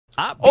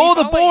Oh,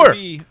 the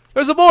boar!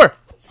 There's a boar!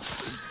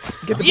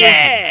 Get the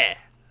Yeah!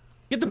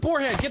 Get the boar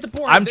head. Get the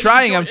boar head. I'm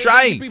trying. I'm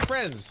trying. Be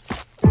friends.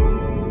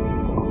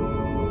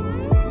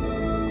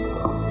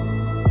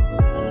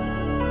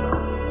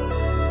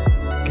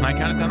 Can I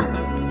count it down this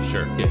time?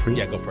 Sure.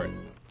 Yeah, go for it.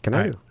 Can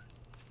I do?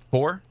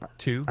 4,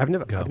 2, I've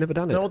never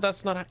done it. No,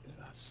 that's not.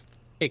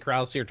 Hey,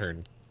 Krause, your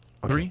turn.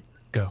 3,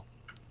 go.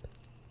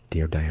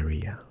 Dear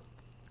diarrhea.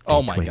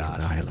 Oh my Twin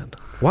god. Island.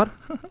 What?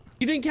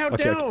 You didn't count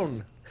Okay,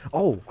 down.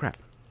 Oh crap.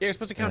 Yeah, you're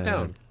supposed to count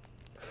down.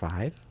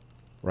 5,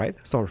 right?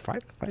 Sorry,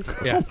 5.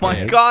 Yeah. Oh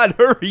my god,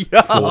 hurry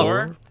up!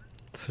 4,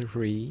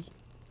 3,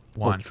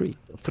 1. 3.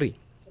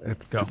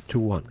 Go. 2,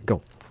 1,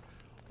 go.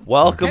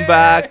 Welcome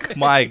back.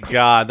 My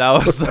god,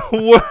 that was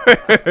the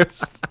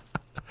worst.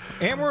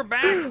 And we're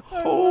back.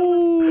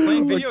 Oh,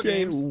 Playing video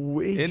games.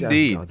 We just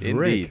indeed, got indeed.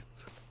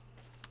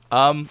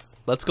 rigged.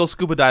 Let's go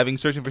scuba diving,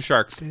 searching for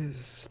sharks.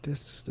 This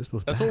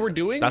was That's bad. what we're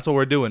doing. That's what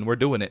we're doing. We're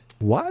doing it.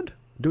 What?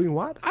 Doing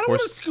what? I don't We're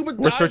want to scuba dive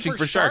We're searching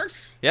for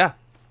sharks. Yeah.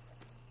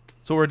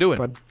 That's what we're doing.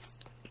 But Is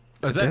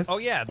that, That's- oh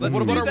yeah, let's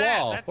What do about our that.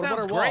 wall? That What about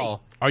our sounds great.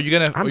 wall? Are you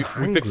gonna? I'm we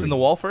fixing hungry. the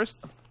wall first?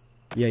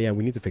 yeah,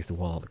 we need to fix the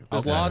wall.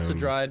 There's lots of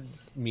dried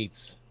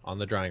meats on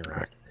the drying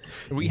rack.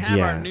 We have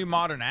Yeah. our new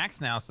modern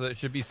axe now, so that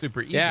should be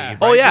super easy. Yeah. Right,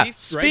 Oh yeah. Beef?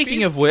 Speaking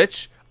Right, of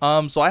which,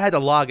 so I had to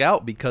log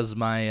out because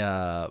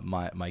my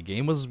my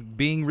game was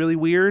being really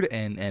weird,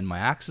 and my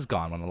axe is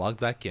gone when I logged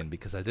back in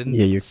because I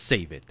didn't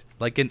save it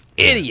like an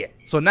idiot.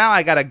 So now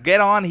I gotta get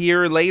on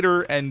here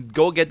later and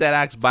go get that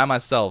axe by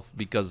myself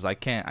because I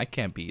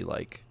can't be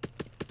like.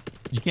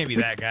 you can't be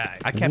that guy.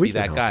 I can't We be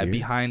can that help guy you.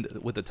 behind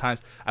with the times.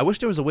 I wish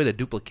there was a way to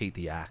duplicate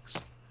the axe.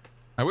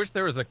 I wish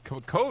there was a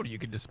code you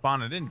could just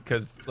spawn it in,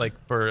 because like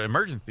for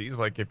emergencies,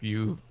 like if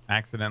you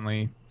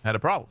accidentally had a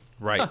problem.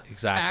 Right,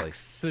 exactly.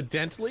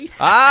 Accidentally?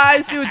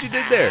 I see what you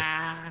did there.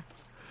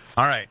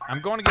 All right, I'm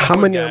going to get How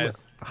wood, many? guys.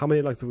 How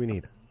many logs do we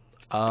need?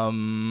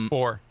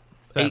 4,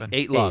 7,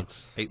 Eight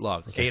logs. 8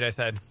 logs. 8. I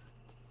said.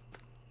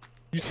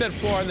 You said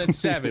 4 and then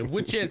 7.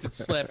 Which is it,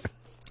 Slip?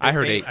 I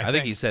heard 8. Eight, I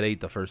think he said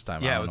 8 the first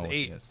time. Yeah, I it don't was know what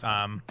 8 it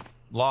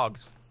is.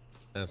 logs.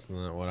 That's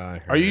not what I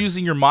heard. Are you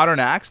using your modern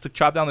axe to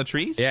chop down the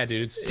trees? Yeah,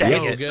 dude, it's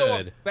Dang, so it's so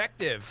good.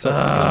 effective. So it's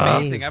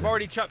amazing. amazing. I've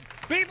already chopped.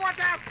 Beef, watch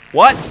out!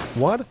 What?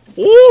 What?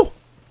 Ooh!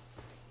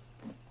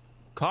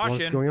 Caution.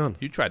 What's going on?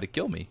 You tried to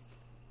kill me.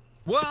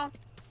 Well,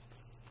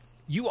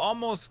 you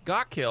almost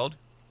got killed,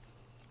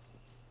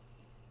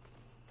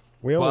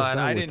 We almost but done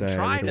I with didn't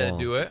try to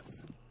do it.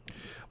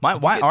 My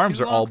Did you get arms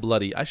 2 are all logs?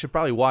 bloody. I should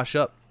probably wash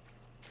up.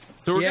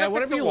 So we're Yeah, gonna fix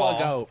whatever the you wall.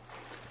 log out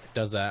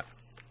does that.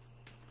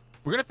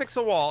 We're gonna fix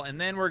a wall, and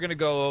then we're gonna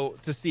go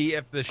to see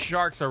if the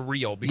sharks are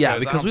real. Yeah,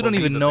 because we don't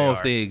even believe that know they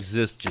if they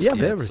exist just Yeah,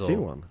 yet. I've never so-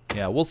 seen one.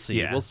 Yeah, we'll see.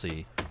 Yeah. We'll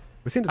see.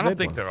 We've seen the are. I don't dead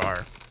think there ones.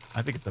 are.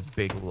 I think it's a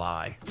big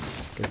lie.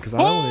 Because I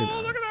Oh,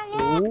 don't look at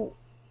that log! Ooh,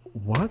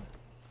 what?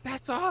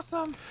 That's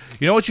awesome.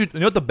 You know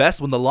what the best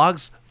when the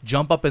logs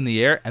jump up in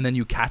the air and then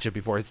you catch it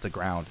before it hits the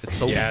ground. It's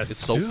so Yes, it's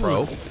so dude.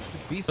 pro.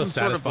 Be So some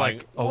sort of satisfying.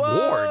 like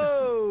award.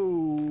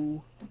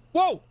 Whoa!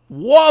 Whoa!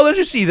 Whoa, did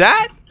you see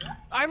that?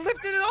 I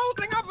lifted the whole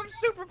thing up. I'm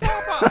super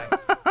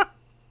Popeye.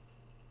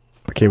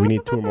 Okay, we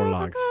need 2 more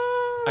logs.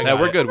 I Yeah, got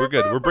we're it. good. We're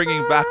good. We're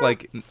bringing back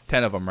like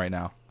 10 of them right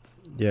now.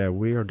 Yeah,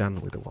 we are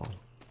done with the wall.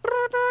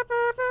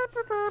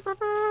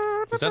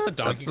 Is that the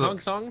Donkey Kong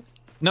song?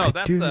 No, I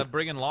that's do- the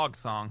Bring and Log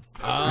song.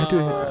 I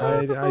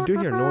do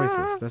hear noises.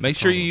 That's the Make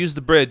sure you problem. use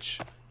the bridge.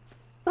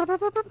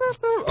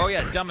 Oh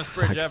yeah, dumbest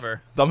bridge Sucks.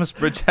 ever. Dumbest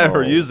bridge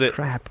ever. Oh, Use it.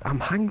 Crap!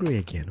 I'm hungry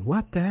again.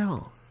 What the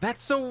hell?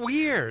 That's so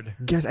weird.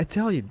 Guys, I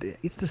tell you,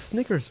 it's the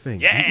Snickers thing.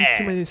 You eat Yeah.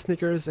 too many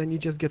Snickers and you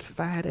just get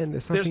fat and They're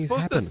something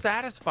supposed happens. to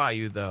satisfy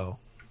you though.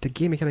 The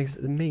game mechanics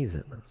is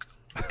amazing.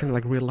 It's kind of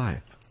like real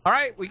life. All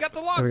right, we got the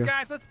There logs, we go.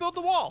 guys. Let's build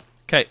the wall.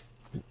 Okay.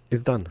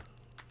 It's done.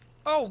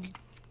 Oh,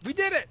 we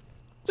did it.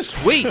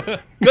 Sweet.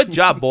 Good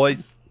job,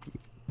 boys.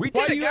 We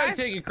Why did are it, you guys guys.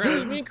 taking credit? It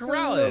was me and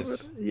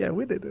Corrales. Yeah,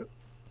 we did it.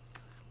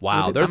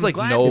 Wow. There's I'm like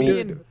glad no me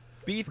and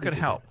Beef could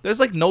help. there's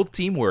like no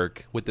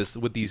teamwork with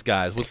these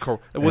guys with Yeah.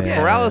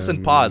 Corrales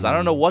and Paz. I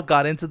don't know what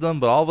got into them,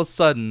 but all of a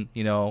sudden,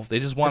 you know, they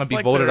just want to It's be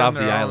like voted they're in off the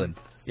their own- island.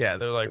 Yeah,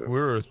 they're like,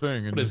 we're a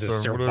thing. What is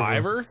this,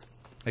 Survivor?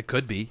 It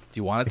could be. Do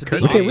you want it to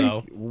could be? be. Okay,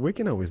 though. we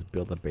can always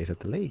build a base at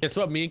the lake. Guess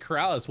what? Me and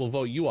Corrales will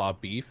vote you off,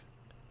 Beef.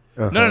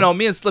 Uh-huh. No.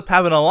 Me and Slip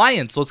have an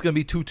alliance, so it's gonna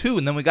be 2-2,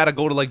 and then we gotta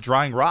go to like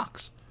drying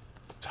rocks.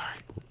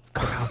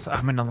 Sorry.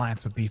 I'm in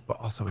alliance with Beef, but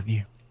also with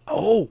you.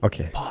 Oh.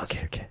 Okay.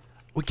 Pause. Okay.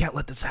 We can't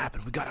let this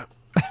happen. We gotta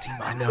team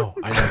up. I know.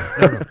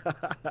 No.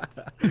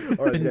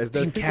 All right, Been guys.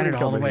 Team Canada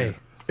all the way.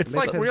 It's Let's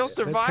like head- real Let's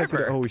head to the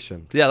Survivor.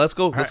 ocean. Yeah, let's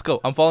go. Let's go.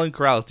 I'm following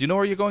Corrales. Do you know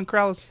where you're going,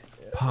 Corrales?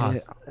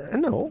 Pause.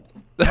 No.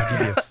 I'll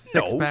give you a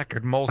six-pack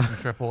of Molson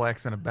Triple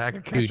X and a bag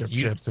of ketchup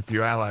you- chips if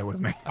you ally with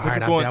me. All right,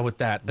 we're I'm going- down with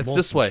that. It's Molson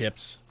this way.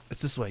 Chips.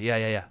 It's this way.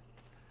 Yeah.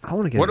 I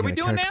want to get. What are we a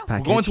doing care now?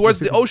 package. We're going towards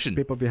the People- ocean.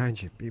 People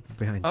behind you. People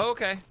behind you. Oh,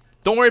 okay.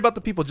 Don't worry about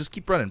the people. Just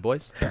keep running,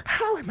 boys.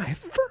 How am I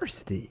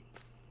thirsty?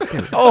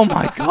 Oh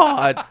my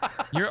God.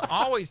 You're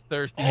always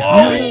thirsty.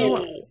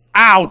 Oh.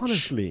 Ouch.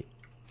 Honestly,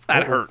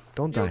 That hurt.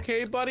 Don't You die.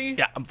 okay, buddy?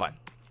 Yeah, I'm fine.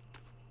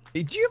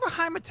 Do you have a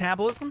high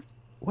metabolism?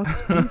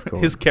 What's beef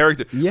going? His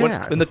character.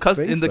 Yeah, In the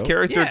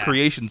character Yeah.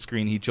 creation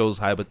screen, he chose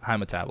high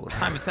metabolism.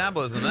 High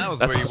metabolism. That was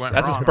That's where his, you went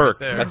that's his wrong perk.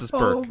 right there. That's his Oh,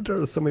 perk.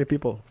 there are so many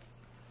people.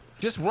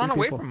 Just run Three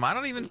away people. from them. I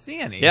don't even see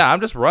any. Yeah, I'm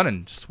just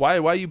running. Just why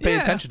you pay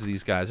Yeah. attention to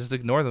these guys? Just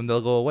ignore them.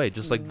 They'll go away,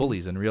 just like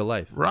bullies in real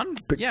life. Run.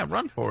 Yeah,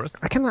 run for us.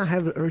 I cannot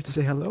have the urge to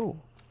say hello.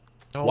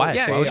 Why?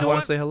 yeah, Why you would know you want what?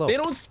 to say hello? They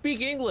don't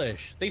speak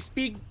English. They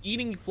speak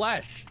eating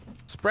flesh.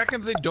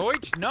 Sprechen Sie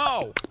Deutsch?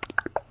 No.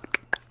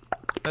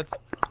 That's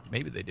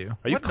maybe they do.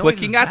 Are you What noise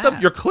clicking is at them?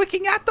 that? You're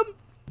clicking at them?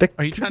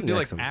 Are you trying to do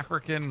like accents.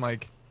 African,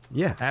 like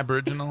Yeah,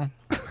 Aboriginal?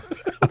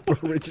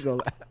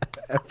 Aboriginal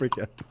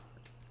African.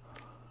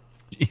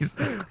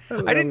 Jeez.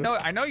 I didn't know.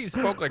 I know you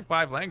spoke like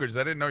 5 languages.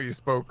 I didn't know you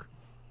spoke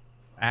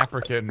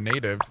African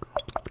native.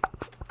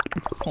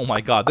 Oh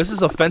my god, this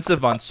is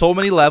offensive on so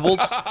many levels.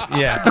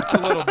 Yeah, a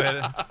little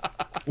bit.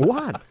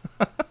 What?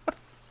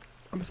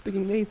 I'm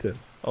speaking native.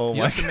 Oh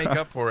You my have to god. make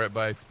up for it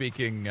by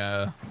speaking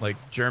like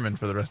German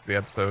for the rest of the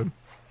episode.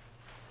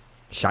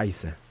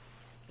 Scheiße.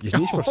 You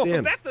nicht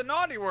verstehen. That's a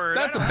naughty word.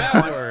 That's a I don't-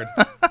 bad word.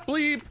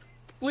 Bleep.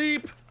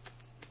 Bleep.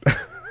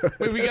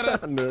 Wait, we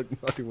gotta.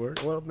 Naughty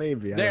word. Well,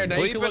 maybe. I There, don't now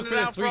know. you can look Bleeping for it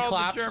the out 3 all the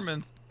claps.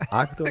 Germans.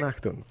 Achtung,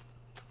 Achtung.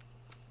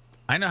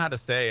 I know how to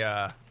say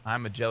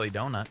I'm a jelly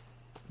donut.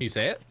 You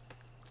say it?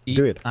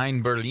 Do it.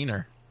 Ein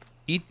Berliner,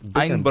 Eat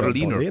I'm ein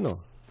Berliner. Berlino.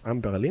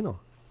 I'm Berlino.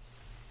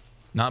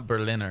 not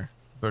Berliner.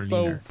 So,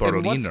 Berliner. in what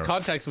Berliner.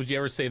 context would you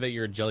ever say that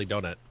you're a jelly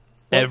donut?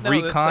 Well, Every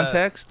no, that's,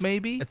 context,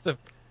 maybe? It's a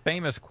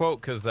famous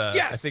quote because I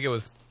Yes! think it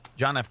was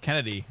John F.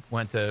 Kennedy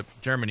went to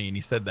Germany and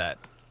he said that.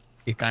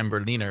 Ich ein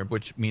Berliner,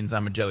 which means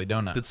I'm a jelly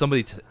donut. Did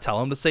somebody tell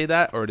him to say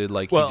that, or did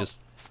like Well, he just?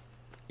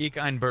 Ich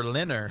ein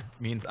Berliner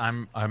means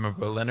I'm a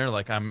Berliner,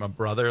 like I'm a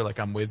brother, like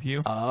I'm with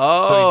you.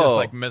 Oh, So he just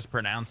like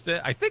mispronounced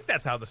it. I think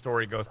that's how the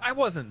story goes. I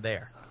wasn't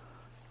there.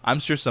 I'm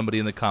sure somebody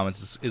in the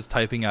comments is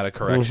typing out a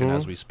correction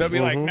as we They'll speak. be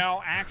like,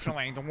 no,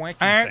 actually, the wiki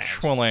says."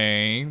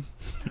 Actually,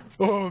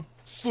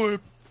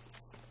 Slip.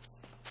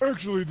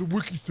 Actually, the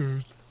wiki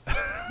says.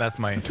 That's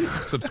my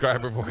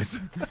subscriber voice.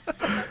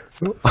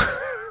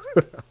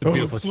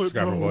 Beautiful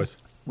subscriber voice.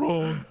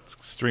 it's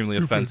extremely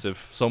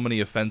offensive. So many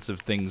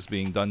offensive things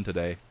being done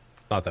today.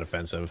 Not that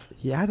offensive.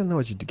 Yeah, I don't know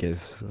what you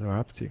guys are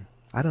up to.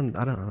 I don't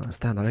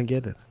understand. I don't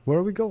get it. Where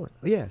are we going?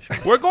 Oh, yeah, sure.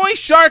 We're going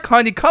shark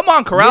hunting. Come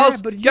on, Corrales. Yeah,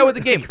 but Get you- with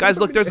the game, guys.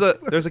 Look,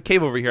 there's a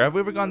cave over here. Have we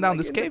ever gone down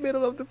this In the cave?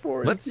 middle of the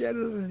forest. Let's-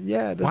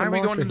 Yeah, there's Why a are we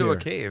going marker into here. a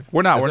cave?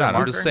 We're not. Is We're there a not.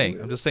 I'm just marker?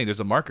 saying. I'm just saying. There's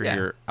a marker Yeah.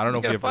 here. I don't know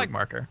if Get we a ever. flag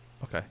marker.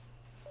 Okay.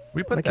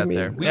 We put Like, that I mean,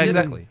 there. we Yeah, didn't-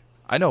 exactly.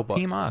 I know, but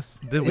Team us.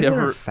 did we Is there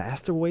ever? a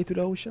faster way to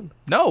the ocean?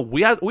 No,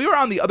 we were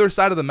on the other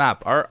side of the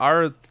map.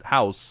 Our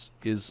house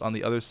is on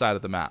the other side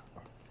of the map.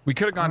 We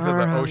could have gone to the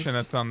Ours ocean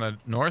that's on the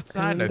north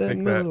side. In I the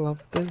think that. middle of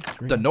the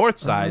street. The north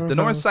side. The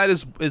north side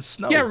is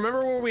snow. Yeah,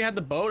 remember when we had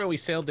the boat and we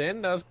sailed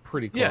in? That was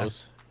pretty Yeah.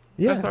 close.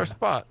 Yeah. That's our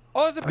spot.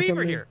 Oh, there's a I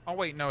beaver can- here. Oh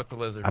wait, no, it's a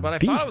lizard. A But I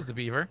beaver? thought it was a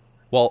beaver.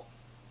 Well,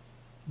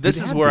 this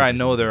Did is have where I beavers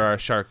know in there are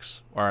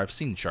sharks, or I've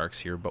seen sharks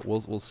here. But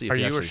we'll see. If Are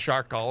we you a actually,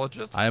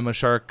 sharkologist? I am a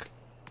shark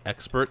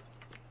expert.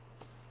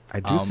 I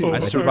do see. I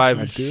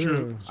survived- I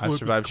do I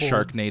survived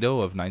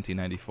Sharknado of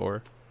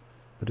 1994.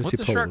 see What's a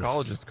poles.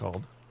 sharkologist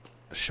called?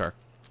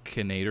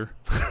 Sharkinator.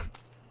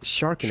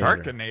 Sharkinator.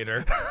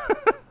 Sharkinator.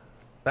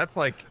 That's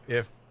like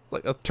if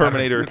Like a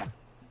Terminator.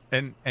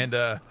 and And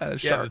a yeah,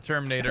 shark. the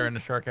Terminator and the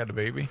shark had a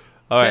baby.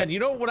 All right. Man, you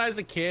know, when I was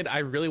a kid, I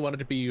really wanted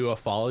to be a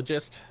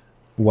ufologist.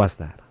 What's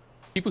that?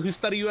 People who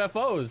study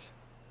UFOs.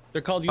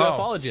 They're called Oh.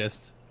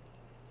 ufologists.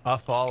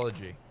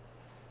 Ufology.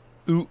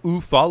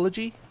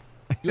 Ufology.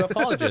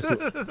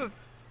 Ufologists.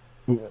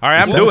 All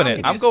right, I'm Well, doing I it.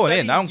 can I'm going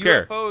in. I don't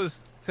care. UFOs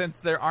since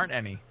there aren't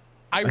any.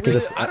 I can really,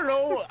 just- I don't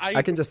know.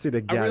 I can just see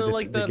the guy, really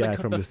like the the guy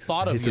from the this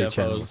thought of History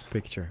Channel UFOs.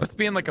 picture. Let's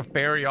be in like a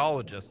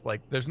fairyologist.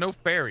 Like there's no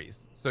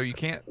fairies, so you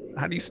can't.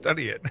 How do you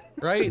study it?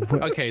 Right?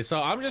 Okay,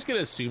 so I'm just gonna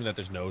assume that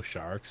there's no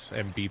sharks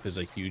and beef is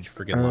a huge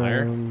freaking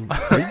liar.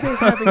 Are you guys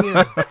having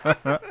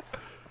your,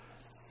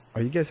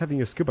 Are you guys having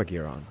your scuba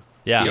gear on?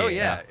 Yeah. Oh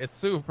yeah, it's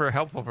super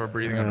helpful for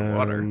breathing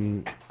underwater.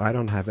 I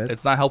don't have it.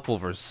 It's not helpful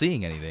for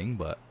seeing anything,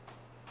 but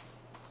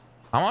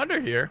I'm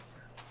under here.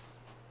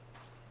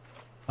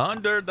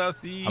 Under the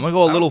sea. I'm gonna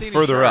go a I little don't see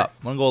any further up. sharks.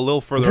 I'm gonna go a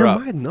little further There up.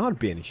 might not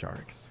be any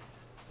sharks.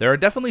 There are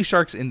definitely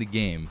sharks in the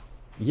game.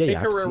 Yeah, Hey, yeah,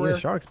 I've seen Carrera.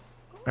 sharks.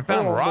 I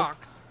found Oh,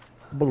 rocks.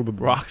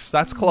 Rocks.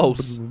 That's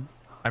close.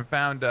 I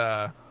found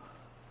I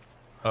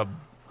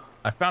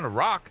found a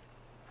rock.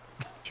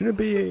 Shouldn't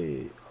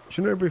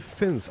it be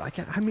fins?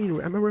 I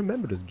mean, I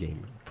remember this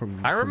game from.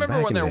 I from remember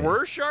back when in there the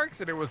were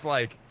sharks and it was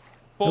like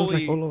was, like,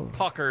 fully all over.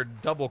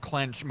 puckered, double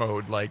clench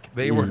mode. Like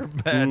they day. were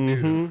bad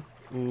news.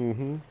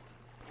 Mm-hmm.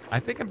 I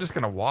think I'm just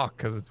gonna walk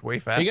because it's way Are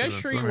faster. you guys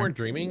than sure you swimming. weren't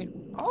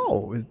dreaming?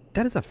 Oh,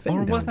 that is a thing.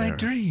 Or down was I there.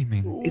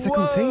 dreaming? It's a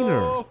container.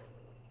 Whoa!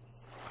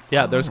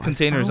 Yeah, there's Oh, I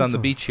containers found on the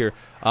some. beach here.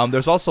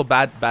 There's also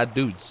bad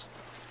dudes.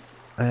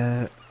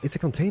 It's a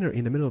container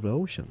in the middle of the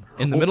ocean.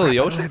 In the middle of the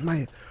crap, I ocean? don't have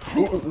my.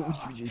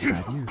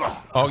 Bad news.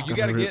 Oh, you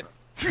gotta get.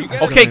 You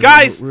gotta, Okay,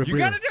 guys. You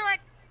gotta do it.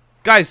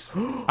 Guys,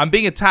 I'm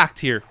being attacked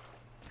here.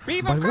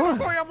 Beef, By I'm coming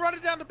what? for you. I'm running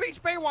down the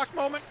beach. Baywatch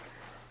moment.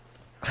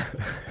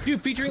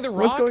 Dude, featuring the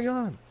Rock. What's going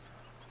on?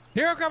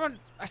 Here I'm coming.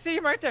 I see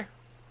him right there.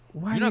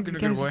 Why You're are not you gonna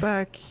get guys away.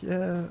 back?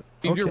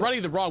 Dude, you're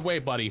running the wrong way,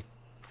 buddy.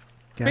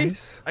 Guys.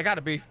 Beef. I got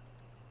a beef.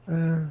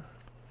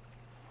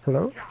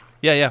 Hello?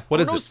 Yeah. What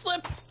is no it?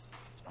 slip.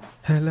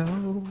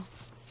 Hello?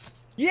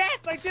 Yes,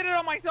 I did it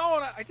on my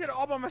own. I did it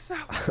all by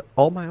myself.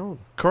 All my own.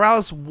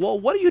 Corrales,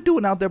 what are you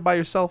doing out there by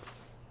yourself?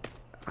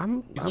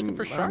 He's looking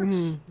for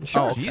sharks.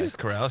 Sharks. okay. Jesus,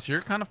 Corrales,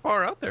 you're kind of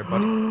far out there,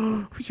 buddy.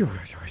 Okay,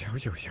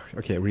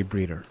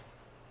 rebreather.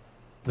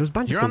 There's a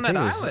bunch You're of on that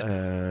containers.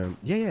 island.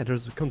 Yeah,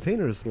 there's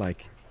containers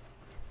like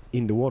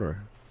in the water.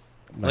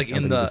 Like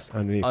in the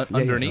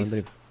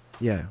underneath?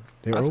 Yeah,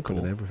 they're That's open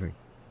cool. and everything.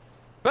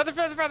 Feather.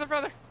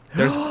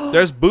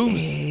 There's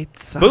booze.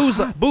 It's Booze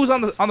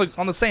on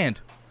the sand.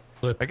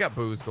 I got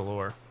booze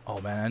galore.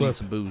 Oh man, I need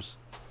some booze.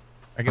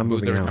 I get I'm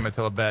booze moving every out. time I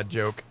tell a bad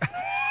joke.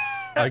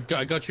 I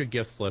got your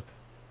gift slip.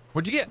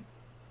 What'd you get?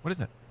 What is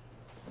it?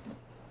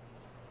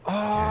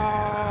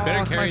 Oh, Better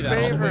it's carry my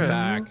that all the way favorite.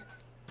 back.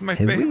 My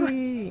Have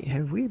favorite.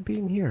 have we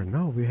been here?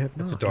 No, we have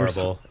not. It's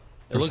adorable. It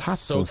there's looks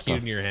huts so and cute stuff.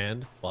 in your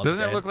hand. while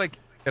Doesn't it's it look dead. like?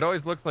 It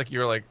always looks like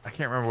you're like. I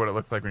can't remember what it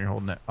looks like when you're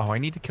holding it. Oh, I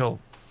need to kill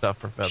stuff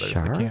for feathers.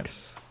 I can't.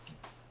 Sharks.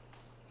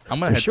 I'm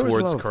gonna There head sure is a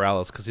towards lot of-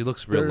 Corrales because he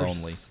looks real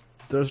lonely.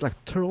 There's like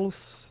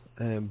turtles,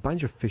 a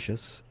bunch of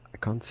fishes. I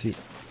can't see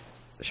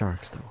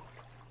sharks though.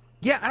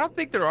 Yeah, I don't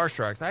think there are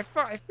sharks. I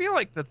feel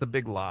like that's a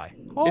big lie.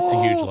 It's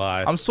a huge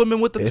lie. I'm swimming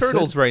with the Is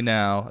turtles it? right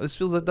now. This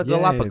feels like the Yeah,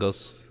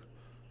 Galapagos.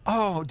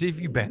 Oh, have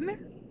you been there?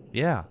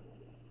 Yeah.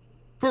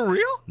 For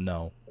real?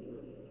 No.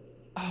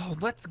 Oh,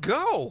 let's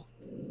go.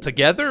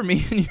 Together,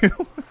 me and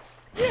you.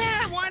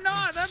 Yeah, why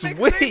not? That makes a Sweet.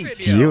 great It's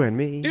video. you and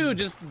me. Dude,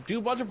 just do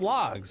a bunch of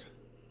vlogs.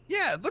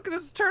 Yeah, look at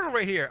this turtle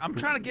right here. I'm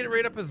trying to get it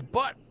right up his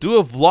butt. Do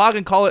a vlog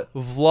and call it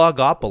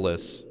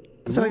Vlogopolis.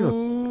 There's like,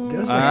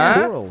 there's like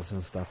Huh? corals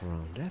and stuff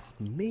around. That's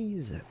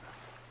amazing.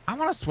 I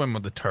want to swim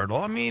with the turtle.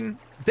 I mean,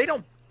 they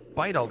don't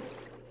bite a...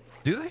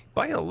 Do they?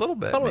 Bite a little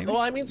bit, maybe.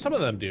 Well, I mean, some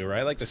of them do,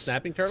 right? Like the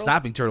snapping turtle.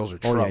 Snapping turtles are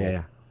Oh trouble.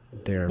 yeah.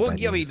 They're Well, bad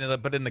yeah, news.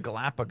 but in the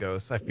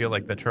Galapagos, I feel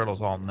like the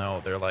turtles all know.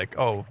 They're like,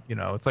 oh, you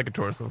know, it's like a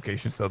tourist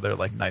location, so they're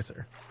like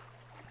nicer.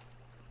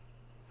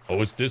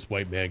 Oh, it's this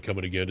white man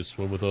coming again to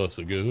swim with us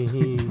again.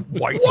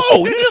 White.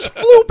 Whoa! You just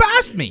flew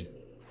past me.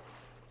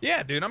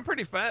 Yeah, dude, I'm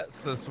pretty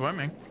fast at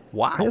swimming.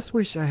 Wow. I just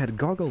wish I had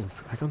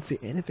goggles. I can't see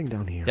anything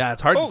down here. Yeah,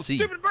 it's hard Oh, to see.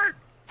 stupid bird!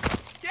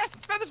 Yes,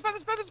 feathers.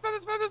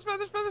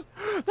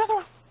 Another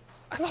one.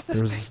 I love this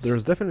place.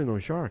 There's definitely no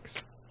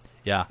sharks.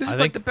 Yeah, This I is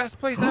think like the best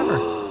place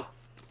ever.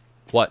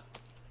 what?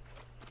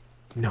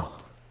 No.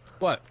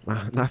 What?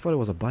 I thought it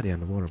was a body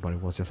underwater, but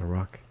it was just a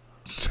rock.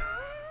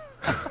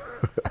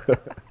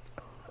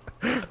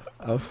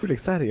 I was pretty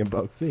excited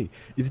about seeing.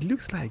 It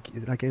looks like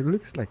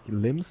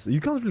limbs.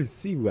 You can't really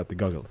see without the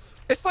goggles.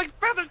 It's like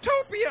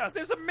Feathertopia.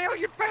 There's a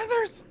million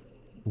feathers.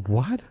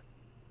 What?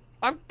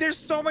 There's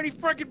so many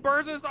freaking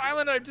birds on this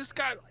island. I just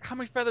got how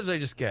many feathers did I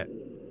just get?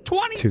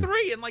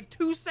 23 in like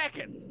 2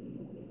 seconds.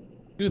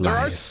 Dude, there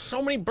are Lies.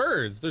 so many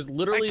birds. There's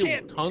literally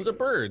can't- tons of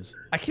birds.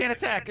 I can't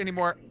attack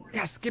anymore.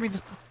 Yes, give me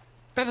this.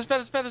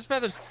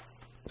 Feathers.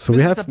 So This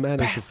we is have the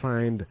managed to best.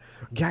 find.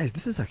 Guys,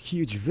 this is a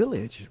huge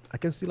village. I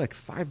can see like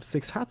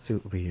 5-6 huts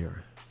over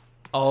here.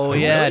 Oh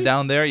yeah, really?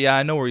 down there. Yeah,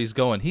 I know where he's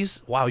going.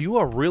 Wow, you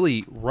are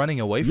really running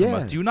away from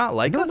us. Do you not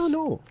like us?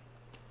 No.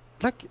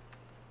 Like,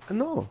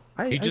 no.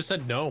 He just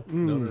said no.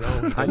 No.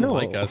 He I doesn't know.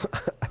 like us.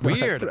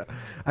 Weird.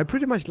 I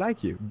pretty much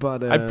like you,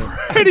 but I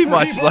pretty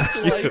much like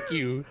you. like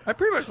you. I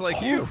pretty much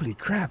like you. holy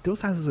crap,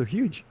 those houses are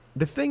huge.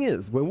 The thing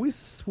is, when we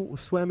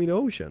swam in the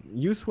ocean,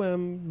 you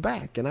swam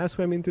back, and I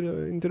swam into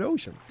the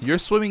ocean. You're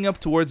swimming up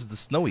towards the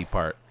snowy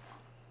part.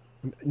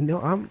 No,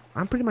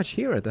 I'm pretty much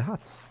here at the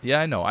huts. Yeah,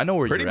 I know. I know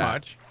where Pretty you're at.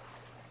 much.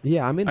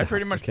 Yeah, I'm in the I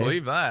pretty huts, much okay?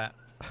 believe that.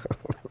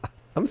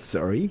 I'm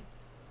sorry.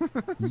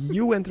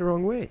 You went the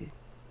wrong way.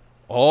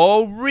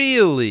 Oh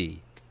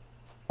really?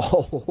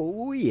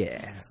 Oh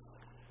yeah.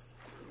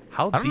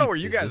 How I don't know deep what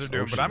you is guys this are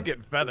doing, but ocean? I'm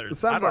getting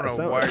feathers. I don't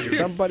know why you. You're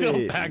still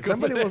somebody back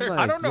somebody over was there. like,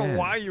 I don't know yeah.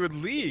 why you would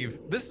leave.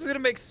 This is gonna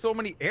make so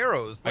many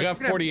arrows. I Like, got you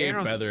can have 48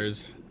 arrows.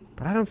 feathers.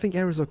 But I don't think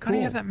arrows are How cool. do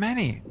you have that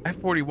many? I have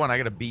 41. I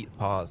gotta beat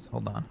pause.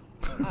 Hold on.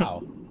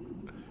 Wow.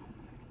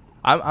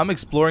 I'm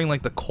exploring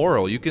like the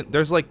coral.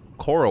 There's like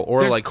coral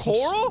or There's like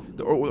coral?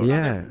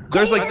 Yeah,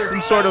 There's like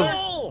some sort of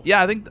Coral!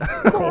 yeah. I think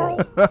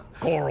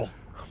Coral.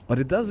 but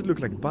it does look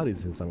like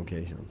bodies in some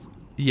occasions.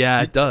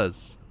 yeah, it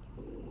does.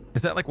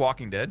 Is that like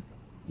Walking Dead?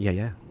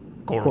 Yeah.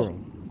 Coral.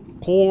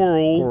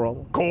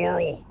 Coral.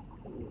 Coral.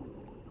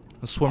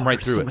 I'll swim right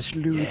There's through so it. much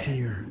loot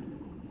here.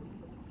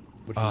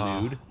 Which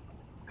nude?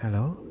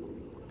 Hello?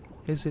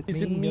 Is it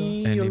Is it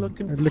me? me you're Any-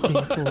 looking I'm for?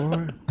 looking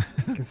for.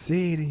 I can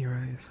see it in your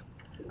eyes.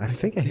 I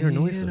think I hear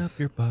noises. Up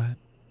your butt.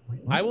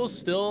 Wait, what? I will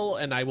still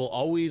and I will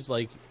always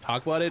like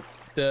talk about it.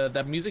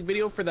 That music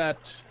video for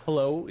that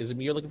hello, is it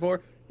me you're looking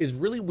for? Is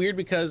really weird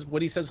because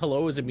when he says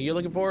hello, is it me you're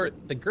looking for?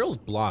 The girl's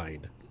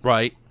blind.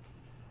 Right.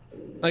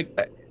 Like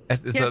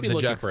Is Can't that be the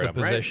looking for him, right?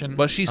 juxtaposition?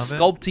 But she's of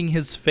it? sculpting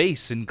his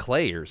face in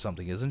clay or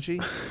something, isn't she?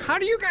 How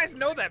do you guys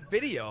know that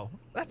video?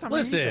 That's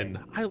amazing.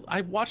 Listen,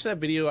 I watch that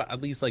video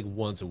at least like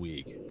once a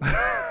week.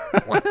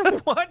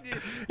 What?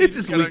 It's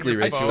his weekly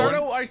I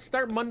ritual.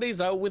 start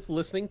Mondays out with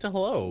listening to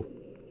Hello.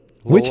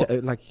 Which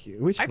Well,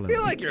 which? I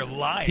feel like you're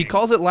lying. he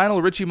calls it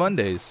Lionel Richie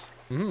Mondays.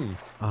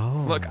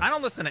 Oh. Look, I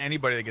don't listen to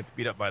anybody that gets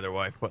beat up by their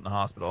wife, put in the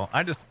hospital.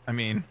 I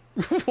mean,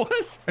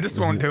 What? I just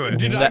won't do it.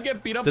 Did I That-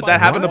 get beat up? Did by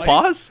that my happen to wife?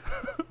 Pause?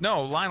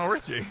 No, Lionel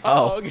Richie.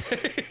 Oh,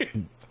 okay.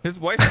 His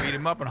wife beat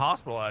him up and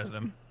hospitalized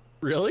him.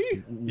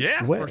 Really?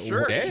 Yeah, Where- for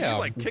sure. She Damn.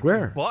 like kicked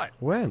Where? his butt.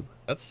 When?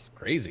 That's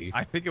crazy.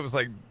 I think it was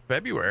like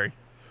February.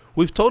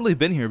 We've totally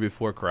been here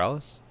before,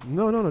 Corrales.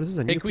 No. This is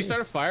a new Hey, can we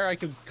start a place. fire? I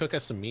can cook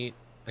us some meat.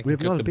 I We can have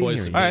cook not the been boys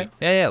here some yet. All meat.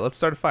 right. Yeah, let's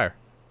start a fire.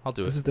 I'll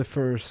do This it.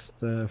 is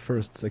the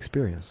first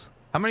experience.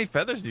 How many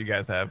feathers do you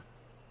guys have?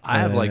 I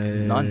have like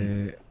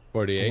none.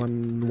 48.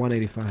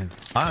 185.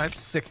 Oh, that's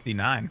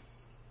 69.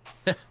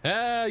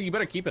 You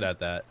better keep it at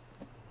that.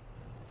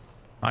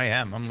 I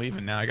am. I'm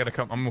leaving now. I gotta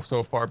come. I'm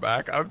so far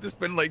back. I've just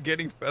been like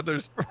getting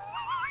feathers for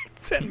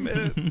like 10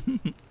 minutes.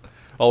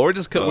 Oh, we're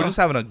just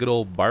having a good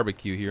old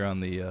barbecue here on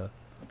the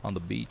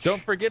beach.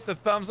 Don't forget the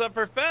thumbs up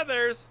for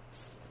feathers.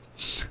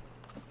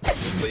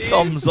 Please.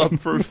 Thumbs up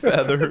for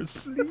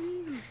feathers.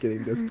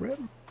 Getting desperate.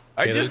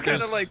 I Okay, just kind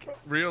of there's- like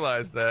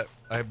realized that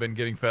I've been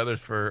getting feathers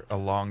for a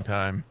long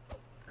time.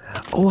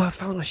 Oh, I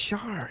found a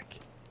shark.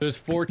 There's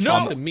 4 No,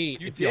 chunks of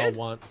meat you if y'all did?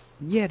 want.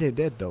 Yeah, they're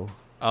dead though.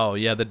 Oh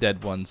yeah, the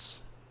dead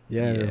ones.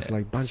 Yeah, there's Yeah.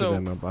 like a bunch So-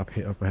 of them up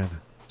here, up ahead.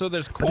 So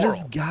there's But there's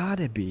coral.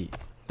 gotta be.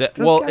 That,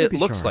 There's well, gotta it be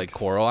looks like sharks.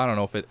 coral. I don't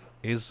know if it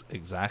is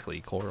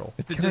exactly coral.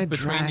 Is it Can just I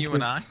between drag you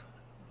and I? this?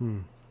 Hmm.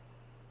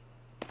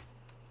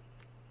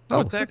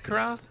 What's that, suitcase.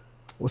 Carouse?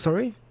 Oh,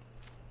 sorry.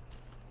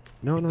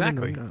 No,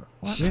 Exactly. no.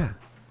 What? Yeah.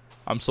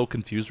 I'm so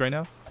confused right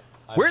now.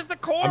 Where's the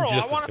coral? just I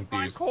as want to find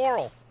confused.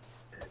 coral.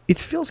 It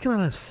feels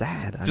kind of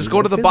sad. I Just mean, go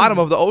it to the feels bottom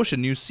like- of the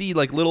ocean. You see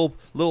like little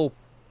Oh,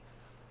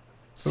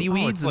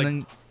 seaweeds, it's like,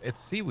 and then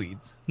it's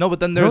seaweeds. no, but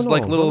then there's No,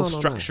 like no, little no, no, no.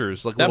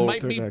 structures, like That little.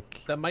 might they're be.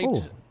 like- That might.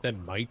 oh.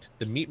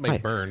 The meat might Hi.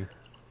 burn.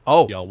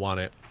 Oh, Y'all want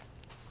it?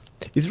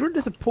 It's really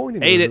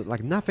disappointing. Ate there's, it.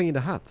 Like nothing in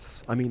the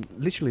huts. I mean,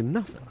 literally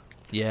nothing.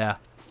 yeah.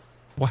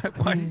 Why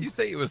did you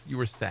say you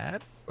were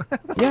sad?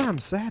 Yeah, I'm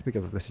sad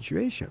because of the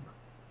situation.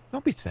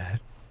 Don't be sad.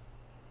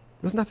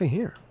 There's nothing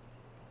here.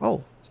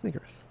 Oh,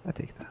 Snickers. I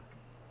take that.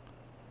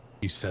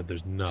 You said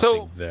there's nothing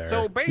So there.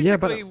 so basically, Yeah,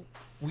 but-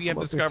 we have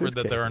about the discovered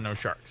that there are no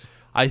suitcases? sharks.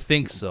 I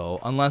think so,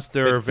 unless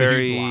they're It's a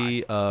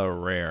huge very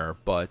rare.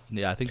 But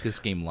yeah, I think this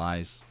game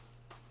lies.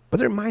 But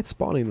there might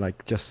spawn in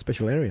like just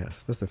special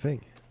areas. That's the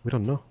thing. We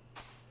don't know.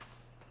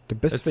 The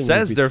best It thing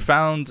says would be they're to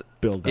found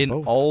build a in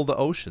boat. all the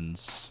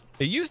oceans.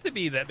 It used to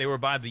be that they were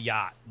by the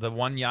yacht, the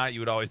one yacht you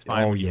would always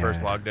find Oh, when you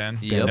first yeah. logged in.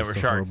 Yep. And there were So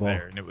sharks horrible.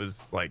 there, and it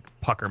was like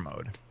pucker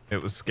mode.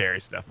 It was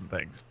scary stuff and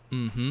things.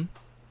 Mm-hmm.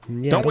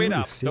 Yeah, I don't wait really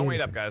up! see Don't wait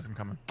up, anything. guys! I'm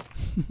coming.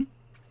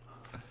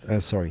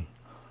 Sorry.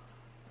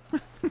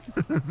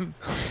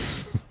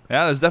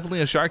 Yeah, there's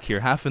definitely a shark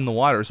here, half in the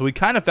water. So we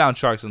kind of found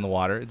sharks in the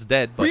water. It's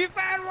dead, but We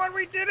found one.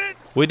 We did it.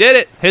 we did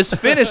it. His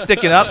fin is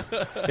sticking up.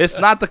 It's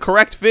not the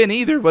correct fin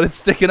either, but it's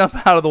sticking up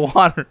out of the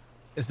water.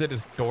 Is it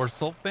his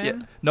dorsal fin?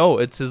 Yeah. No,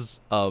 it's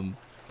his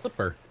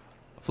Flipper.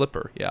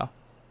 flipper. Yeah.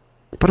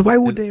 But why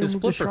would they It's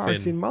remove the flipper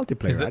sharks fin. in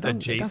multiplayer? Is I it don't-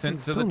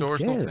 adjacent to the don't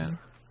dorsal get it. fin?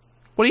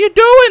 What are you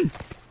doing?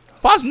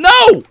 Pause.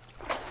 No.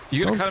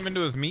 You gonna cut him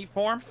into his meat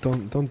form?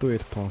 Don't do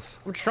it, pause.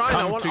 I'm trying.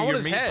 I want your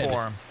his meat head.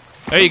 form.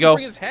 There you Let's go.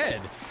 Bring his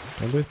head.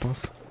 Don't do it,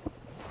 pause.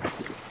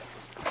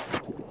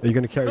 Are you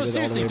gonna carry No, it all the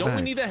seriously, way don't we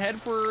back? need a head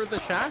for the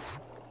shack?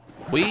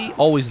 We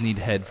always need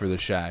head for the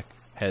shack.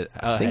 Head.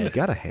 I think we Head.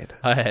 got a head.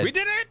 A head. We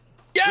did it.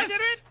 Yes! We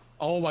did it.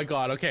 Oh my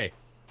god, okay.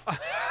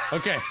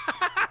 Okay.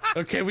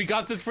 Okay, we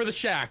got this for the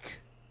shack.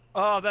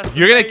 Oh, that's.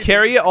 You're gonna amazing.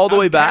 carry it all the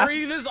way back?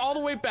 Carry this all the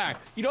way back.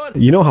 You know what?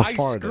 You know how I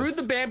far it screwed is.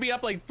 the Bambi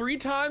up like 3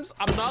 times.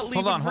 I'm not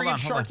leaving on, free hold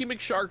of on, hold Sharky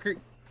McSharky.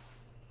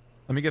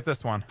 Let me get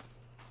this one.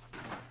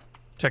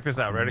 Check this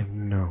out. Ready?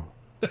 No.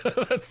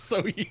 That's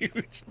so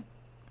huge.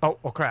 Oh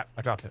crap!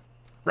 I dropped it.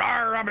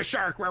 Rawr, I'm a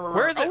shark. Rawr, rawr,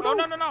 Where is it? rawr.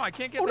 Oh no! I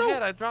can't get Oh, the no.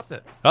 head. I dropped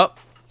it. Oh,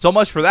 so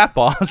much for that,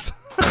 boss.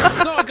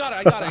 No, I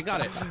got it. I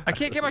got it. I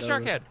can't get my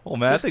shark head. Oh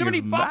man, There's that too thing many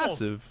is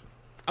bubbles. massive.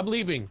 I'm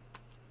leaving.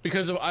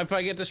 Because if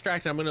I get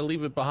distracted, I'm going to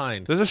leave it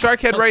behind. There's a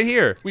shark head right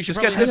here. We should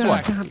Just get probably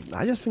this head one. back.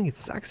 I just think it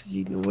sucks.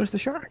 You know, where's the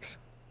sharks?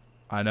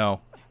 I know.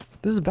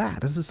 This is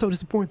bad. This is so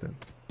disappointing.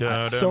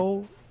 Dun-dun.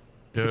 So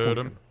disappointing.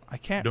 Dun-dun. I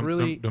can't Dum,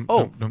 really. dum, dum,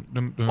 Oh, dum,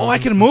 dum, dum, oh, I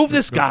dum, can dum, move dum,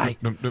 this dum, guy.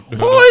 dum, dum, dum,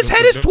 Oh, his dum,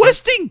 head is dum, dum.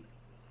 twisting.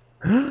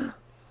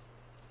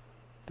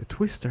 The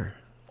twister.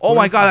 Oh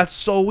my god, that's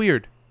so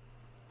weird.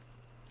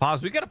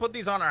 Pause. We gotta put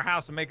these on our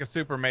house and make a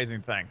super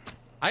amazing thing.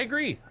 I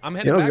agree. I'm You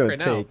heading know it's back gonna right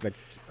now. take like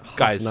half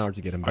Guys, an hour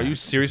to get him are you back.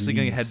 seriously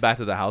going to head Jeez. back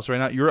to the house right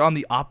now? You're on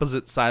the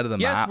opposite side of the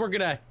Yes, map. we're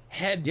going to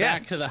head Yes.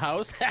 back to the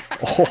house.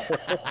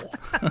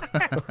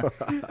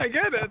 I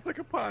get it. It's like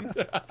a pun.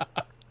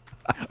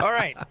 All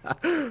right.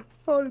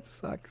 Oh, it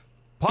sucks.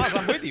 Pause.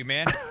 I'm with you,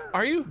 man.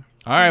 Are you?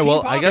 All right,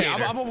 well, Team I guess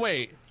Pocket. I'm gonna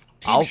wait.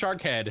 Team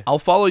Sharkhead. I'll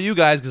follow you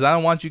guys because I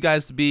don't want you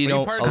guys to be, Are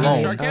you part of alone.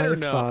 Team Sharkhead or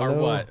no? Or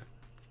what?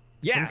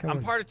 Yeah,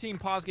 I'm part of Team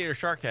Pawsgator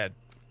Sharkhead.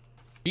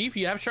 Beef,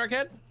 you have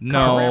Sharkhead?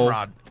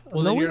 No.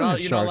 Well, then you're not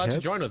allowed to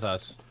join with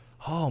us.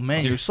 Oh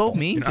man, you're so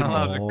mean to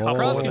me.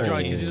 Kraus can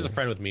join. He's just a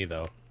friend with me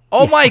though.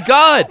 Oh my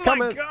god! Oh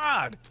my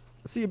god!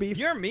 See you, Beef.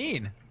 You're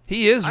mean.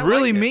 He is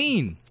really like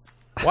mean.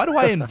 Why do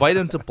I invite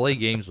him to play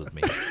games with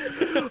me?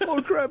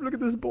 Oh crap! Look at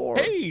this boar.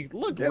 Hey,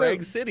 look,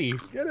 Reg City.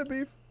 Get it,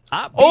 Beef.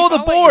 Oh, the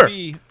boar!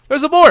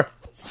 There's a boar!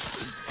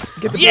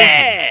 Get the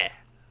Yeah!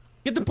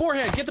 Get the boar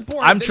head. Get the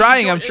boar. I'm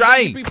trying. I'm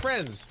trying. Be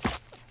friends.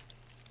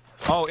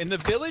 Oh, in the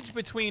village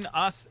between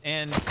us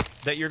and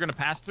that you're gonna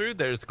pass through,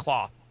 there's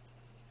cloth.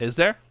 Is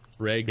there?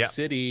 Reg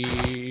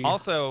City.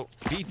 Also,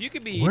 Beef, you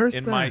could be Where's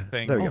in that? my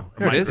thing. There we go.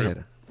 Here it is.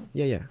 Group.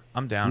 Yeah.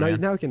 I'm down. Now,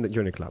 Man. now you can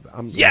join the club.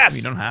 Yes!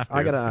 You don't have to.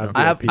 I gotta.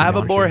 I have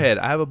a boar head.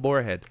 I have a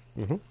boar head.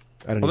 I don't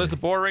Well, know. there's a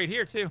boar right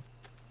here too.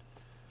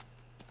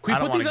 Can we I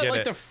don't put these wanna at get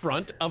like it. the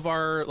front of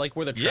our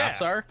where the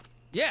traps are?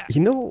 Yeah.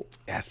 You know,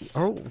 Yes.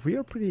 we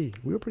are pretty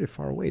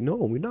far away. No,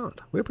 we're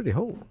not. We're pretty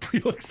home. We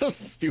look so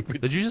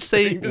stupid. Did you just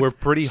say staring we're this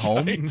pretty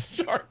home? giant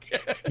shark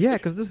head. Yeah,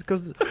 because this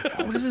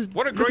is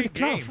What a look great at the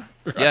cloth. game.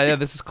 Yeah.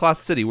 This is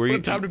Cloth City. Where What you?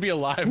 a time to be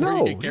alive No,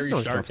 where you can this is carry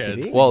not shark Cloth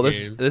City. heads. Well, in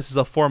this game. is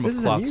a form of This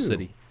is a Cloth new-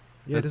 City.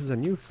 Yeah, this is a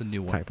new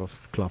new one. type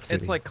of Cloth City.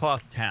 It's like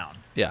Cloth Town.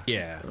 Yeah.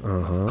 Yeah.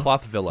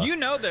 Cloth Villa. You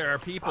know there are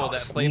people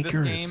that play this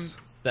game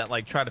that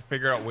like try to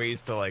figure out ways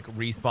to like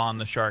respawn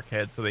the shark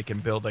head so they can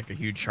build like a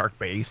huge shark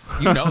base.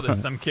 You know there's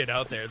some kid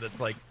out there that's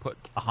like put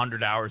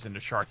 100 hours into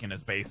sharking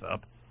his base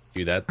up.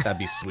 Dude, that'd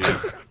be sweet.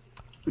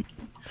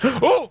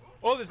 Oh,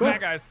 there's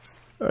bad guys.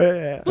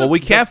 Yeah. Well, we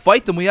can't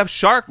fight them. We have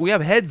shark. We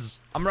have heads.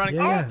 I'm running.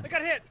 Yeah. Oh, I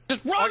got hit.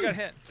 Just Oh, run. I got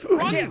hit.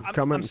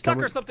 Run. I'm stuck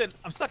or something.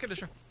 I'm stuck in the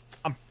shark.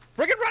 I'm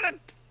friggin' running.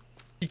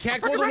 You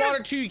can't go in the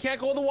water too. You can't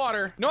go in the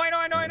water. No, I know.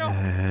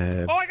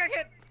 Oh, I got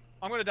hit.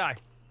 I'm gonna die.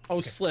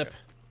 Oh, slip.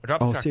 I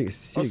dropped Oh, the shark.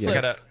 see Oh, you slip.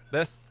 I guys. got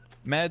this,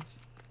 meds,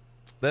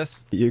 this.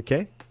 You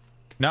okay?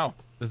 No,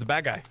 this is a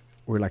bad guy.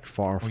 We're like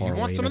far you away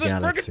want in some the of this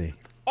friggin'- galaxy.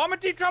 Oh, I'm in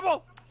deep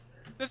trouble.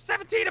 There's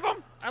 17 of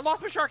them. I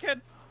lost my shark head.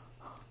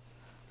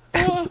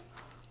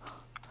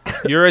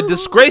 You're a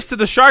disgrace to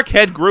the shark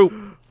head group.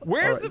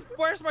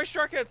 Where's my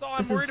shark head? That's all I'm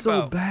This worried is so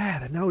about.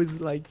 bad. Now it's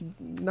like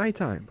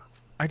nighttime.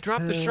 I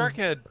dropped the shark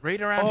head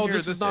right around Oh, here.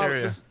 this is not.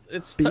 area.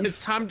 It's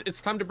Beef? time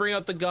to bring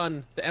out the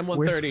gun, the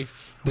M130.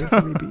 Where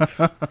can we be?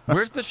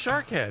 Where's the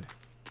shark head?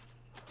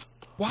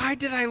 Why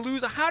did I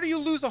lose? How do you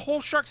lose a whole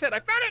shark's head? I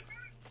found it.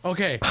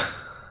 Okay.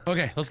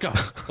 Okay, let's go.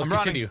 Let's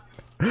continue.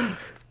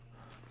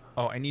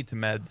 Oh, I need to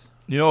meds.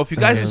 You know, if you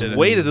guys just did it.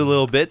 waited a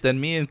little bit, then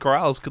me and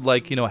Corrales could,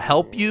 like,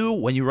 help you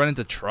when you run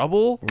into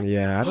trouble.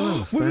 Yeah, I don't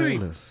understand Wait.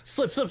 this.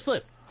 Slip.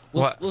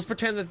 Let's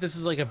pretend that this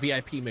is like a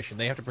VIP mission.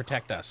 They have to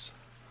protect us.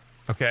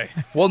 Okay.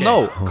 Well,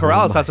 no,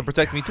 Corrales has to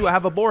protect me too. I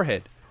have a boar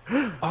head. All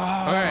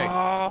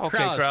right. okay,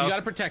 Kraus, Kraus. you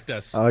gotta protect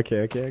us.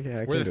 Okay.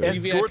 I We're can the do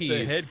few it. Escort the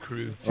VIPs. head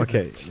crew.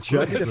 Okay,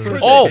 should I be the Escort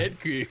first? the Oh! head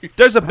crew.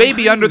 There's a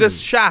baby under this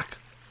shack.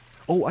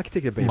 Oh, I can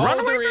take the baby.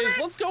 Oh, there is.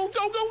 Let's go.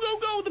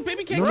 The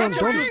baby can't No, catch up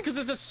don't. to us because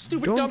it's a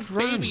stupid Don't dumb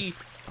run. baby.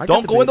 I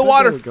Don't got go in the baby.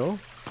 water. There we go.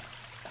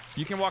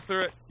 You can walk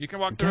through it. You can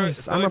walk through it. Guys,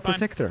 It's I'm totally a fine.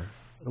 protector.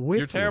 Wait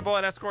You're for me. terrible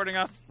at escorting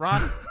us,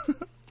 Ron.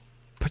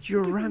 But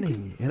you're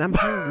running, and I'm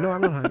behind. No,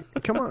 I'm not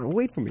behind. Come on,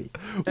 wait for me.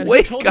 And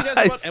Wait, who told you guys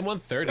guys. about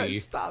M130?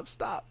 Guys,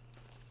 stop.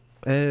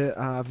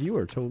 A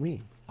viewer told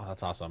me. Oh,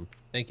 that's awesome.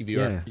 Thank you,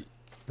 viewer. Yeah.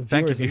 The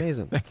Thank viewer is you.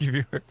 amazing. Thank you,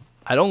 viewer.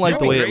 I don't like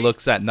the way it Great.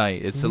 looks at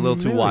night. It's a little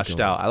too Very washed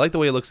good. out. I like the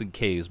way it looks in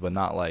caves, but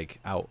not like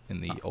out in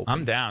the open.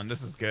 I'm down.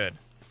 This is good.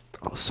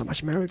 Oh, so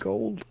much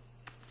marigold.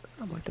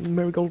 I'm like the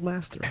marigold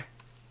master.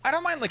 I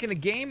don't mind like in a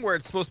game where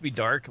it's supposed to be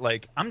dark.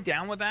 Like I'm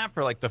down with that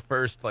for like the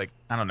first like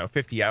I don't know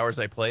 50 hours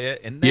I play it,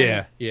 and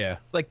then Yeah.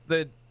 like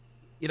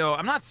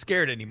I'm not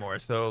scared anymore.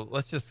 So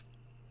let's just.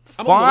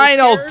 I'm a little Fine,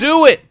 I'll scared.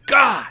 do it.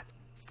 God.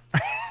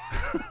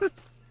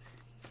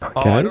 Oh,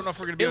 I don't know if Guys?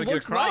 we're gonna be able It to get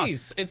looks across.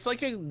 nice. It's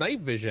like a night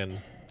vision.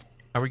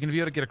 Are we gonna be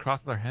able to get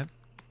across with our heads?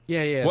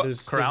 Yeah. What,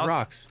 There's Kraus?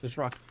 rocks. There's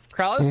rock.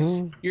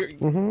 Kraus, you're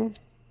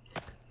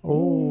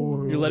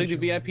Oh. you're letting the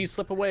VIP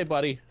slip away,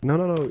 buddy.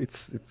 No.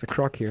 It's a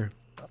croc here.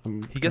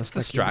 He gets stuck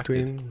in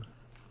distracted. between-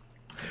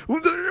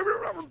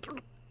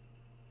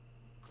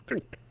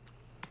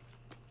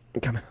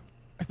 Come on.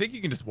 I think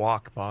you can just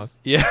walk, boss.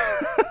 Yeah.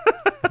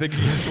 I think you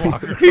can just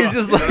walk. Across. He's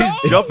just like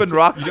jumping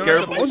rocks You don't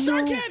have to- careful. Oh,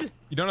 shark head!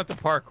 You don't have to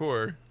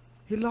parkour.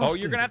 He lost Oh,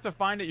 you're gonna have to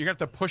find it. You're gonna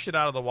have to push it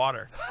out of the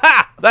water.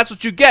 Ha! That's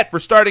what you get for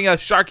starting a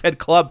Sharkhead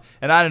club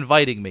and not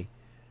inviting me.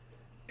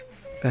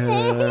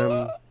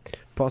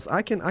 Boss,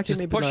 I can Just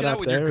maybe push light it out up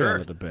with the your area a girth.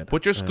 little bit.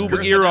 Put your scuba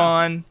Girth gear it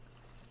on.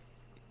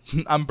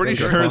 I'm pretty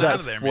Girth sure it out that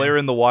of there, flare man.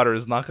 in the water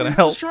is not gonna Where's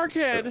help. the shark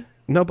head?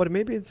 No, but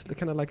maybe it's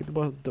kind of like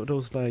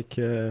those like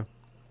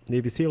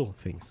Navy SEAL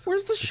things.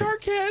 Where's the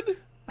shark head?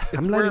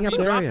 I'm Where lighting have up you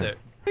the dropped area. it?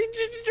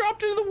 You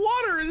dropped it in the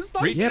water and it's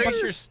not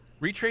there.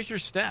 Retrace your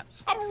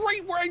steps. I'm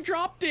right where I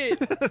dropped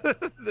it.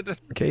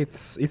 Okay,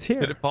 it's Did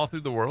here. it fall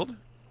through the world?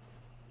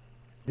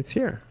 It's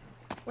here.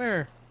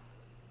 Where?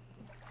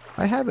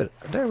 I have it.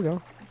 There we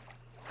go.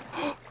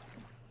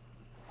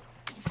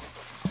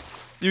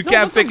 You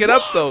can't pick it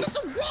up though. That's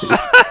a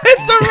rock.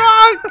 It's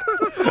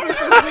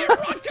a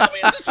rock. Tell me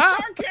it's a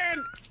shark head.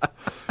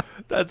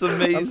 That's I'm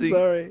amazing.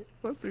 sorry.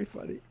 That's pretty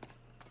funny.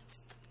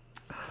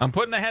 I'm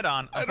putting the head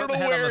on. I don't know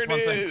where it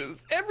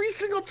is. Every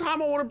single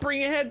time I want to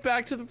bring a head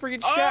back to the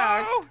freaking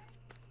shack. Oh!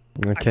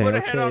 Okay, I put a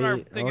head on our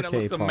thing and it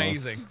looks pause.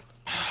 amazing.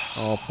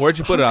 Oh, where'd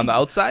you put it on the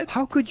outside?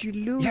 How could you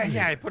lose?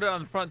 Yeah, I put it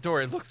on the front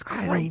door. It looks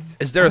great.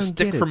 Is there I a don't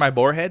stick get for it. my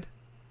boar head?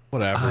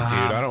 Whatever, dude.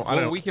 I don't.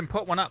 Well, we can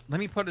put one up. Let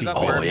me put it up.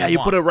 Oh wherever yeah, you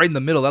want. put it right in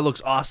the middle. That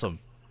looks awesome.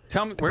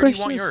 Tell me, where do you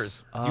want Question yours?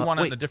 is- Do you want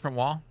it on wait. a different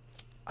wall?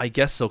 I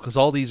guess so, because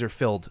all these are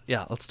filled.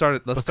 Yeah, let's start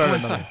it. Let's start which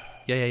another. side?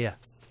 Yeah.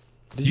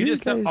 Did You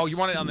just guys oh, you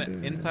want it on the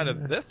inside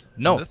of this?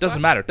 No, On this it doesn't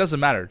side? matter. It doesn't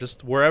matter.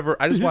 Just wherever.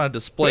 I just want to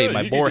display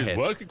my boar head.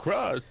 Walk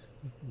across.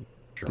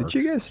 Did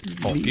you guys?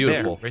 Oh, leave-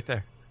 beautiful. There, right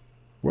there.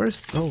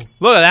 Where's? Oh,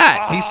 Look at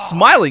that. He's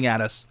smiling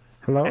at us.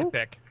 hello.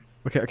 Epic.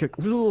 Okay.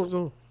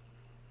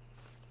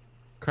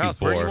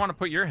 Kraus, where do you boar. want to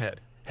put your head?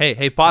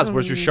 Hey, pause.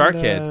 Where's your shark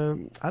head?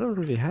 I don't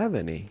really have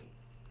any.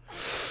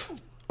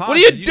 What are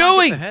you Did not get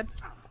doing? the head?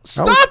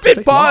 Stop take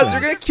it, pause. mine.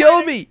 You're going to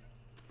kill me.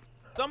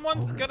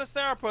 Someone's got a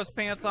sourpuss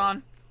pants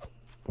on.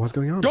 What's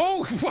going on?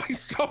 Don't! Why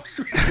stop?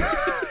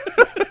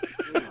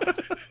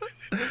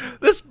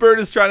 This bird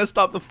is trying to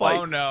stop the fight.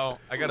 Oh no,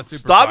 I got a super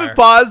Stop fire. it,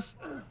 pause.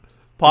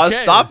 Pause,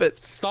 Okay, stop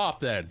it. Stop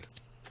then.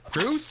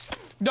 Bruce?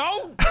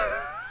 No!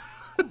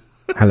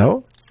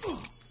 Hello.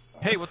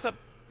 Hey, what's up?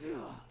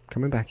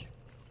 Coming back.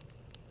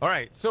 All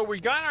right, so we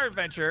got our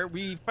adventure.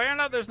 We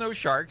found out there's no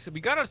sharks. We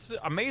got an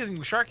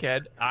amazing shark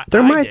head.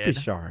 There I might be did.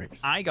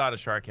 sharks. I got a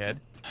shark head,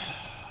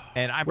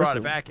 and I brought the-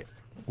 it back.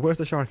 Where's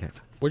the shark head?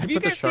 Where'd Have you you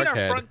put the guys seen shark our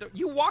head? front door?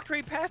 You walked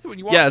right past it when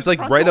you walked Yeah, through it's the like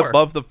front right door.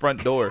 above the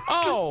front door.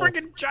 Oh!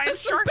 Freaking giant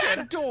It's the shark back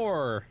head.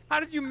 door! How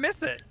did you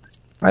miss it?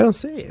 I don't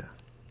see it.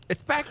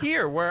 It's back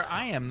here where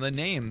I am. The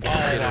name.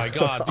 Oh my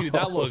god, dude,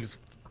 that looks...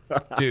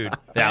 Dude.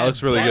 Yeah, it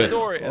looks really that good.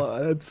 Door is,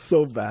 Oh, that's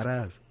so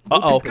badass.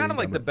 Uh-oh. It's kind of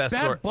like the best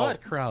door. Bad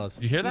butt, Krause.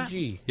 Did you hear that?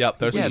 PG. Yep,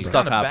 there's Yeah, some it's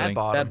stuff kinda bad happening.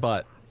 bottom. Bad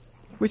butt.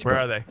 Which Where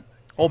part? are they?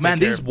 Oh, man,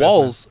 Take care these of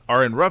walls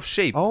are in rough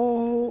shape.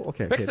 Oh,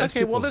 okay. Fix that's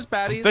Okay, well, people. there's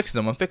baddies.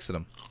 I'm fixing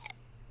them.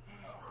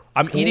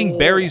 I'm eating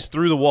berries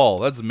through the wall.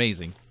 That's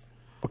amazing.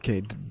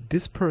 Okay,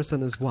 this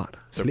person is what? They're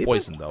Sleeping?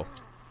 poisoned, though.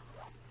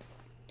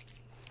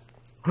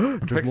 There's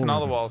Fixing more all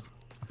the of them. walls.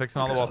 I'm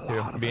fixing all the walls a too.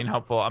 lot of I'm being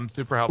helpful. I'm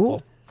super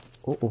helpful.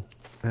 Oh.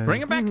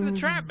 Bring him back to the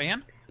trap,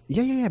 man.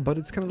 Yeah, but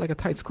it's kind of like a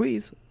tight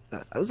squeeze.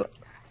 There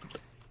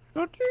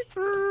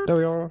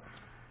we are.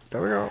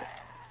 There we go.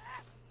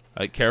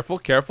 Careful.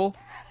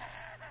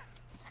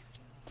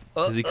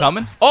 Is he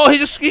coming? Oh, he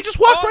just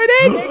walked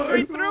right in.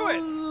 Right through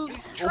it.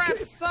 These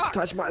traps suck.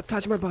 Touch my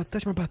butt.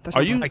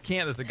 Are you- I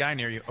can't. There's a guy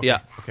near you. Okay. Yeah.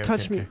 Okay,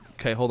 Touch okay, me. okay.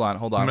 Okay, hold on.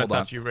 I'm gonna Hold on.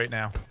 touch you right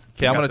now.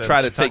 Okay, I'm You got gonna this.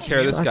 try to You're take care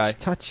of touching this guy.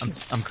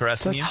 Touch. I'm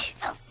caressing you. Touch.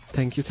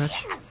 Thank you,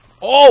 touch.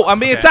 Oh, I'm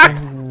being Okay. attacked.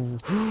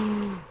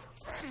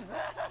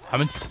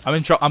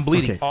 I'm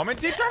bleeding. Okay. Oh, I'm in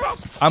deep trouble.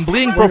 I'm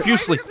bleeding Run, run,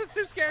 profusely. This is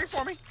too scary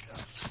for me.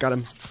 Got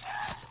him.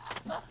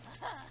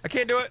 I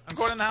can't do it. I'm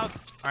going in the house.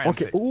 All right. I'm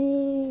Okay. safe.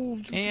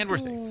 Ooh. And we're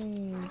safe.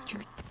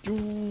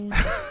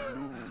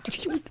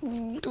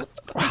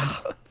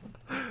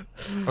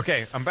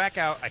 Okay, I'm back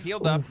out. I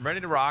healed up. I'm ready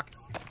to rock.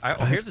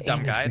 Oh, here's a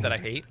dumb guy that I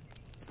hate.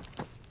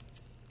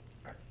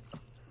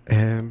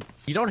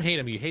 You don't hate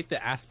him, you hate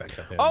the aspect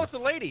of him. Oh, it's a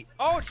lady.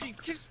 Oh, she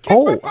just kicked my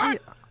Oh,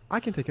 butt. I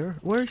can take her.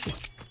 Where is she?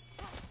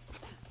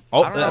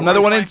 Oh, I don't know, another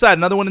run one away. inside.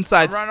 Another one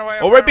inside. Run away,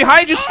 Oh, run right away.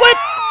 behind you. Slip.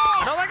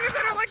 I don't like this.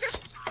 I don't like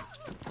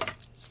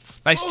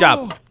this. Nice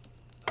job.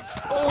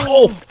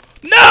 Oh,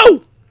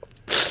 no!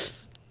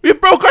 We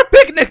broke our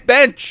picnic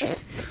bench.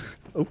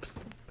 Oops.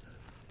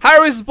 How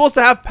are we supposed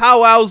to have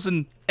powwows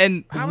and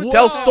How is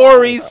tell that?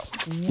 stories?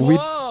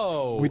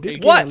 Whoa! we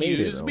did What?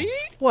 Excuse me?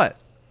 What?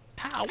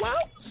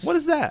 Powwows? What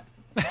is that?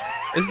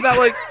 Isn't that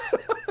like?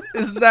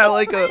 Isn't that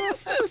like a?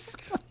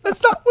 Racist.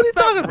 That's not. What are you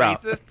talking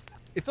about? Racist.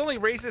 It's only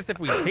racist if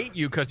we hate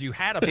you because you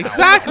had a powwow.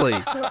 Exactly.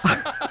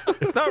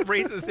 It's not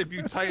racist if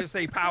you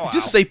say powwow.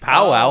 Just say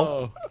powwow.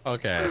 Oh,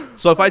 okay.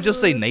 So if I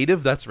just say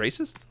native, that's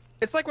racist?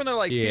 It's like when they're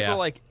like Yeah. people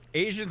like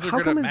Asians are How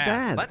good come at it's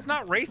math. that? That's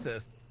not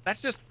racist. That's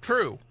just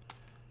true.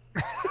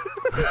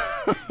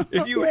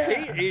 If you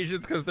hate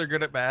Asians because they're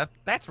good at math,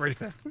 that's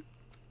racist.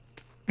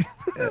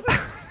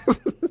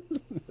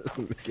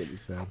 Doesn't make any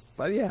sense.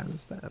 But yeah, I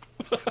understand.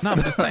 No,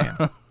 I'm just saying.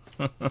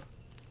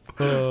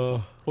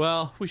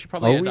 Well, we should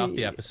probably Are end off we-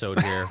 the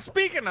episode here.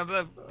 Speaking of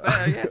the,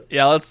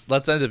 Yeah, let's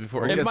end it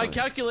before it If gets. my we get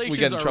calculations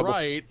in are trouble.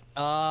 right,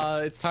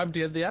 it's time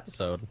to end the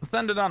episode. let's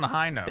end it on a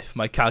high note. If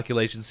my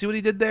calculations, see what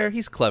he did there?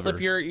 He's clever.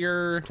 Flip your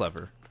He's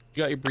clever.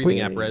 you got your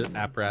breathing Wait.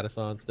 apparatus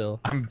on still.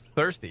 I'm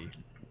thirsty.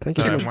 Thank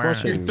you Sorry, so much I'm for wearing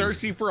it. You're watching.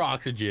 thirsty for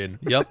oxygen.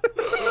 Yep.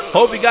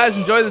 Hope you guys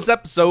enjoyed this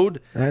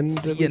episode. And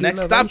See we you do next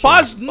love time. Asians.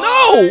 Pause.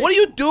 No! What are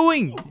you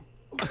doing?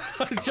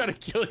 I was trying to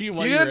kill you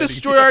while You're gonna editing.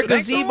 destroy our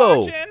Thanks for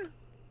gazebo. watching.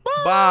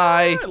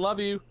 Bye. I love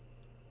you.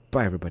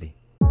 Bye, everybody.